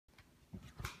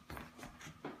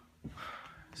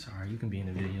Alright, you can be in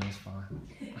the video, it's fine.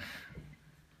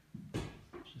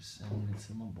 Just sending it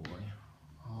to my boy.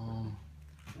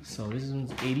 So this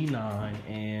one's 89,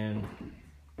 and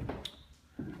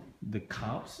the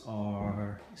comps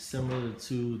are similar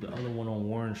to the other one on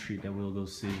Warren Street that we'll go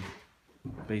see.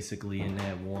 Basically in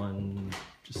that one,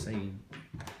 just say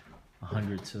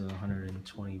 100 to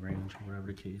 120 range, or whatever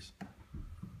the case.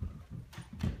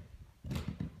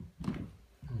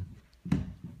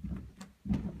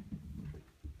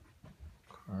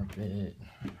 Carpet,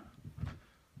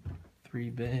 3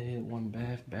 bed, 1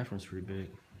 bath. Bathroom's pretty big.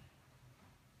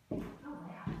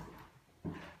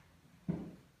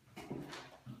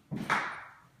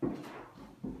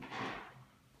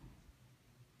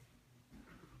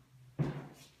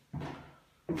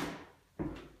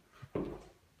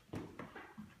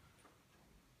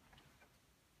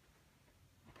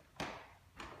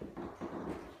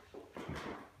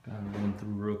 Gotta run through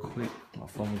real quick. My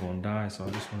phone's gonna die, so I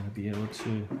just want to be able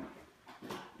to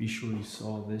be sure you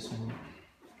saw this one.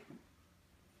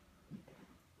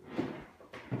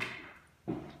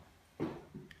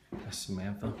 That's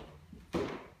Samantha.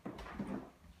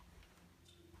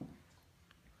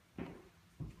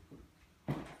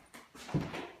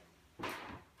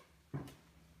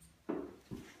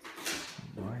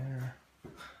 Minor. I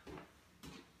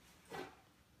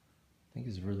think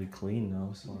it's really clean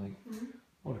though, so like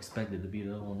I would expect it to be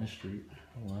though on this street.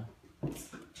 What?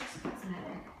 Just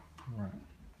cosmetic. Right.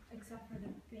 Except for the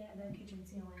kitchen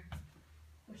ceiling,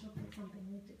 which looked like something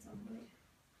leaked at some point.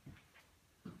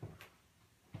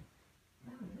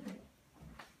 Oh, nice.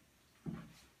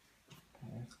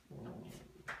 That's cool.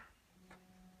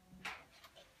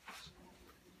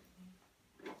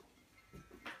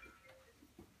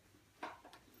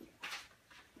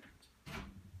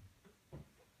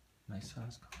 Nice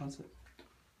size closet.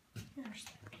 There's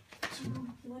Two.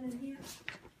 one in here.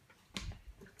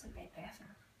 It's a big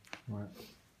bathroom. Right.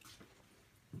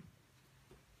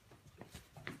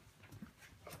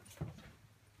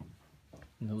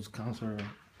 And those comps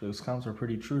are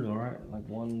pretty true though, right? Like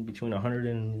one between 100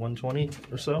 and 120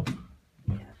 or so.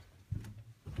 Yeah.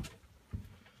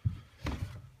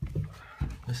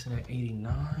 Listed at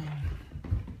 89.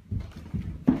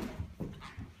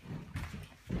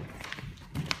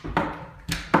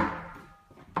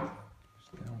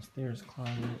 Downstairs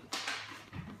closet.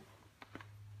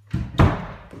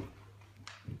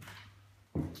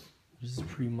 This is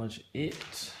pretty much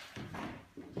it.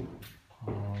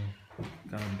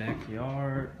 Got a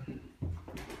backyard.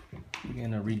 We're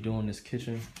gonna redoing this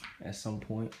kitchen at some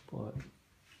point, but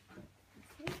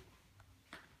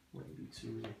wouldn't be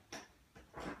too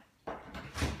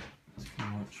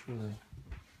much really.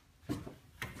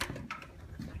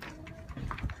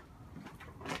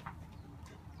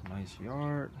 Nice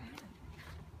yard.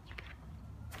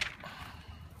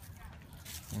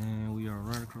 And we are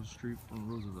right across the street from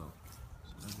Roosevelt.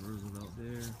 So that's Roosevelt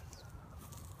there.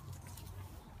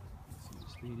 See the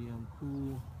stadium,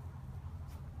 cool.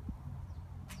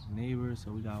 Neighbors,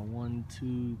 so we got 1,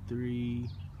 2, 3,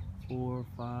 4,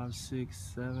 5, 6,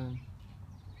 7.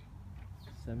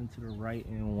 7 to the right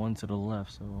and 1 to the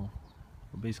left. So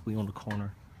we're basically on the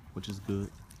corner, which is good.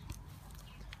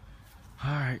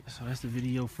 Alright, so that's the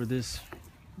video for this,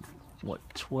 what,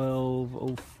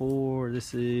 1204.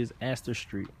 This is Astor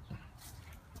Street.